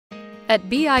At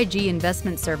BIG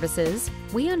Investment Services,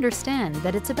 we understand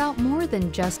that it's about more than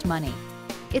just money.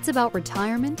 It's about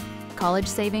retirement, college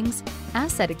savings,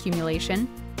 asset accumulation,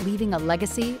 leaving a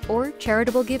legacy, or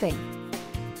charitable giving.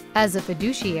 As a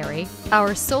fiduciary,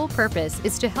 our sole purpose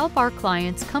is to help our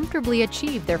clients comfortably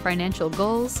achieve their financial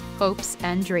goals, hopes,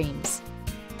 and dreams.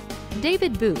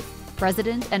 David Boothe,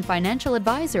 President and Financial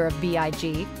Advisor of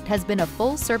BIG, has been a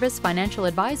full-service financial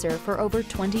advisor for over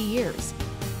 20 years.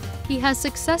 He has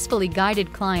successfully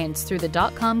guided clients through the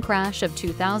dot-com crash of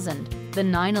 2000, the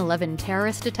 9/11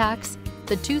 terrorist attacks,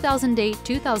 the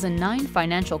 2008-2009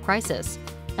 financial crisis,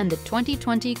 and the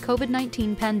 2020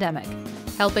 COVID-19 pandemic,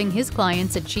 helping his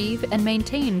clients achieve and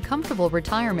maintain comfortable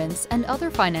retirements and other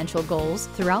financial goals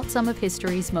throughout some of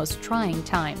history's most trying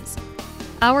times.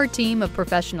 Our team of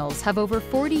professionals have over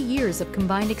 40 years of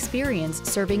combined experience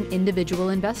serving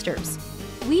individual investors.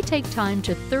 We take time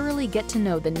to thoroughly get to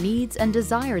know the needs and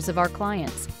desires of our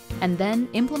clients, and then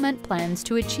implement plans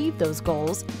to achieve those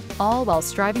goals, all while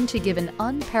striving to give an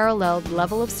unparalleled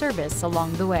level of service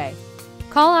along the way.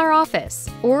 Call our office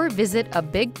or visit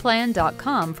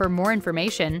abigplan.com for more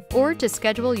information or to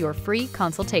schedule your free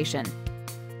consultation.